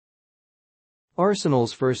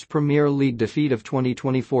Arsenal's first Premier League defeat of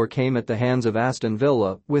 2024 came at the hands of Aston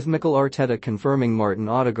Villa, with Mikel Arteta confirming Martin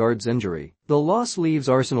Odegaard's injury. The loss leaves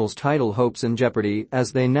Arsenal's title hopes in jeopardy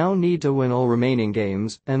as they now need to win all remaining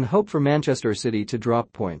games and hope for Manchester City to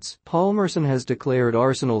drop points. Merson has declared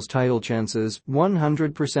Arsenal's title chances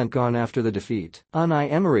 100% gone after the defeat.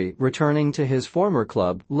 Unai Emery, returning to his former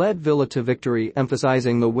club, led Villa to victory,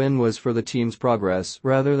 emphasizing the win was for the team's progress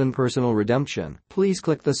rather than personal redemption. Please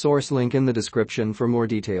click the source link in the description for more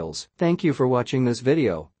details. Thank you for watching this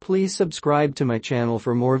video. Please subscribe to my channel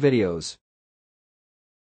for more videos.